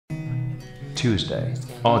Tuesday,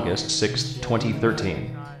 August 6,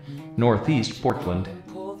 2013. Northeast Portland.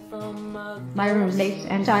 My roommates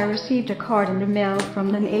and I received a card in the mail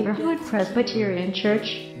from the neighborhood Presbyterian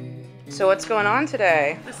church. So what's going on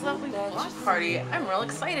today? This lovely block party I'm real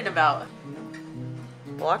excited about.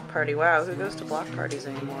 Block party? Wow, who goes to block parties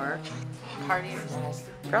anymore? Parties.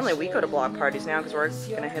 Apparently we go to block parties now because we're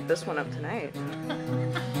gonna hit this one up tonight.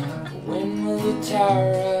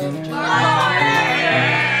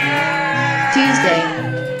 Tuesday.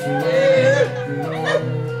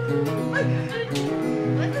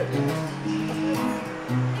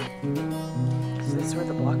 Is this where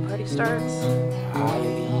the block party starts? I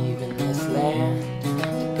leave in this land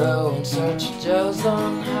to go and search Joe's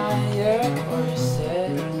on higher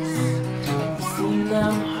horses. Seen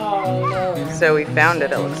them hollow. So we found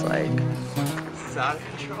it looks like. It's out of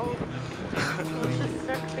control.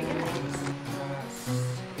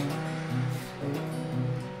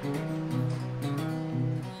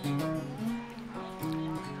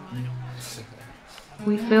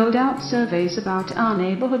 We filled out surveys about our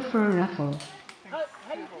neighborhood for a raffle.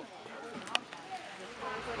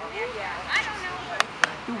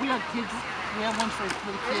 Do we have kids? We have one for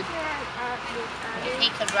little kids. He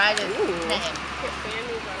could ride it.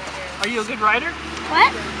 Are you a good rider?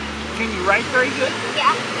 What? Can you ride very good?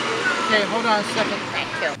 Yeah. Okay, hold on a second. Thank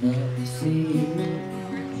you.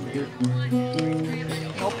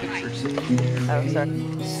 No pictures. Oh, sorry.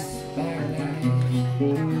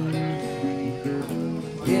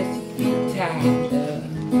 Yes, you tied up,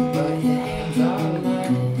 but your hands are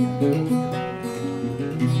mine.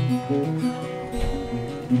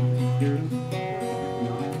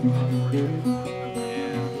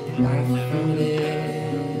 Life from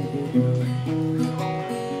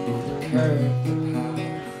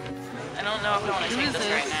I don't know if I want to take this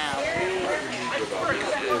right now.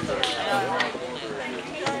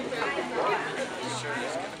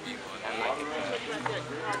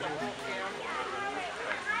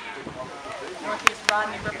 Northeast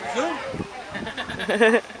Rodney represent.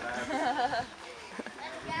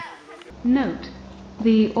 Note: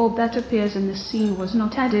 the "or that appears in the scene" was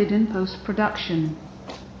not added in post-production.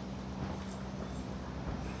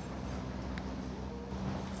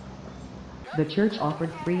 The church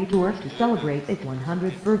offered free tours to celebrate its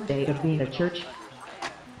 100th birthday of being a church.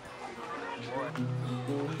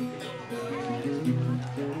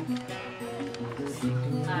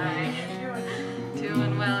 Hi.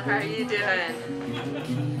 Doing well. How are you doing?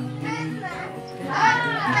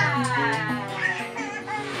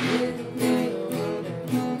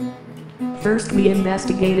 First we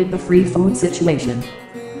investigated the free food situation.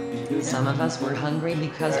 Some of us were hungry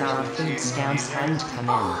because our food stamps hadn't come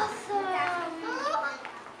in.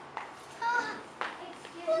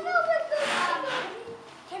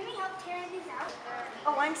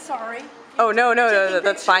 Oh, I'm sorry. Oh, no,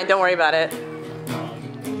 that's fine. Don't worry about it.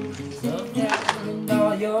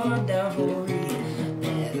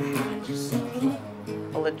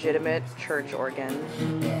 A legitimate church organ.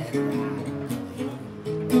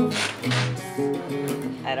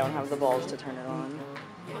 I don't have the balls to turn it on.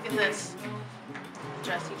 Look at this.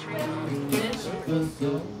 Jesse tree.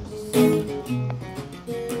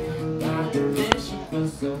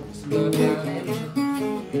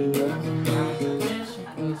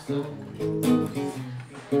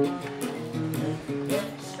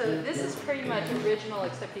 So this is pretty much original,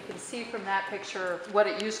 except you can see from that picture what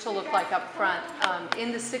it used to look like up front.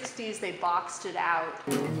 In the 60s, they boxed it out.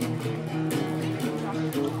 And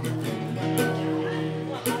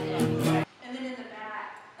then in the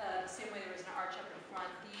back, the same way there was an arch up in front,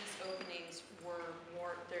 these openings were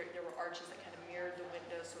more, there were arches that kind of mirrored the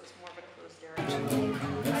window, so it's more of a closed area.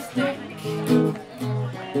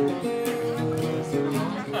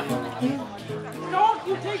 Don't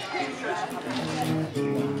you take pictures!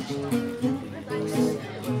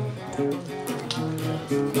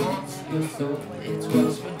 It's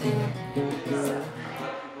what's for dinner.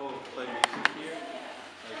 People play music here.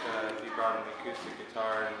 Like if you brought an acoustic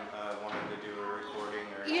guitar and wanted to do a recording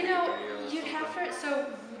or You take know, a video or you'd have something. to, so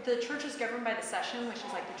the church is governed by the session, which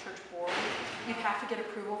is like the church board. You'd have to get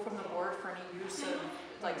approval from the board for any use of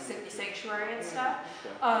like the sanctuary and stuff.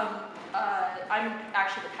 I'm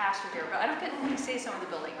actually the pastor here, but I don't get any say-so in the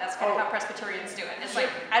building. That's kind of how Presbyterians do it. It's like,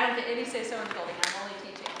 I don't get any say-so in the building, I'm only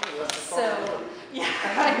teaching. So, yeah,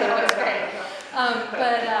 I know, it's great.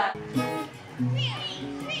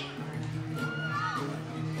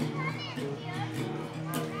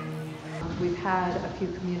 We've had a few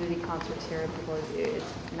community concerts here before.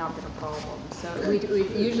 It's not been a problem. So we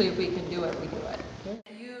usually, if we can do it, we do it.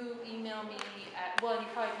 You email me at, well, you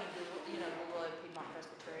probably can Google, Google it, Piedmont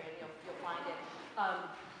Presbyterian, you'll find it.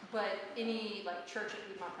 But any like church at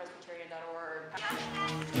PiedmontPresbyterian.org.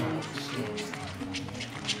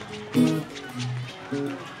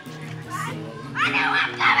 I know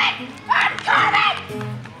I'm coming! I'm coming!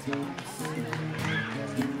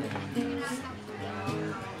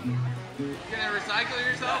 You gonna recycle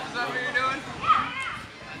yourself? Is that what you're doing?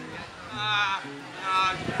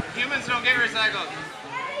 Humans don't get recycled.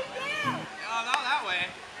 Not that way.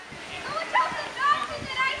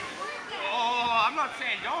 Oh, I'm not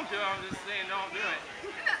saying don't do it, I'm just saying don't do it.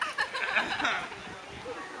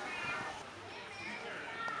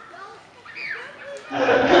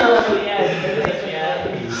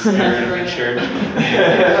 Church.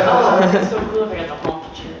 Oh, it's so cool if I got to honk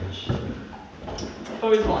the church. I've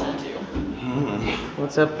always wanted to.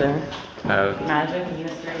 What's up there? Magic, you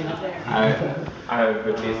just right up there. I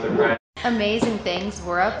would be surprised. Amazing things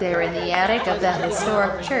were up there in the attic of the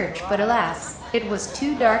historic church, but alas, it was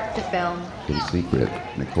too dark to film. In secret,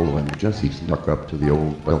 Nicole and Jesse snuck up to the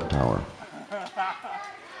old bell tower.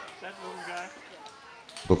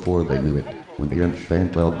 Before they knew it, Wendy and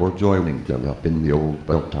Chantal were joining them up in the old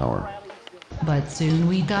bell tower. But soon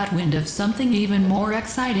we got wind of something even more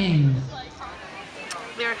exciting.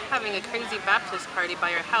 They're having a crazy Baptist party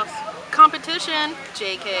by your house. Competition,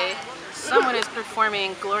 JK. Someone is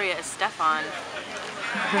performing Gloria Estefan.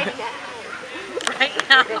 Right now. Right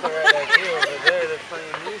now.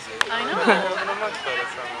 I know.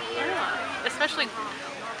 Yeah. Especially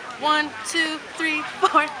 1, 2, 3,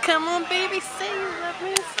 4. Come on, baby, say you love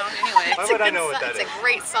me. So anyway, why would I know what that is? It's a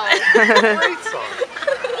great song. Great song.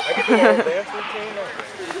 I can do a little dance routine.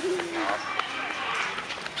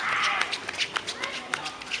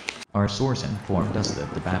 Our source informed us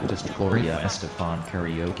that the Baptist Gloria Estefan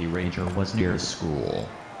karaoke rager was near school.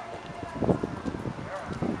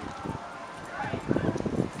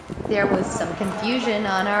 There was some confusion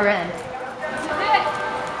on our end.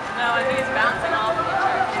 No, I think it's bouncing off of the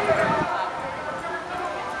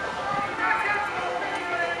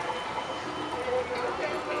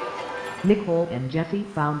church. Nicole and Jesse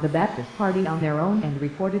found the Baptist party on their own and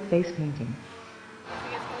reported face painting.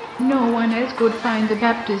 No one else could find the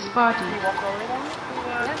Baptist party. Can you walk over there?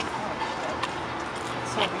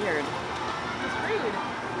 It's so weird. It's rude.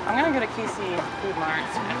 I'm gonna go to QC Food Mart, I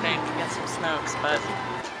think, to get some Snokes, but...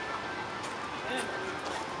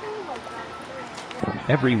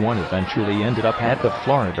 Everyone eventually ended up at the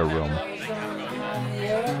Florida room.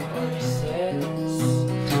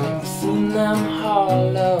 Seen them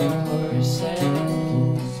hollow.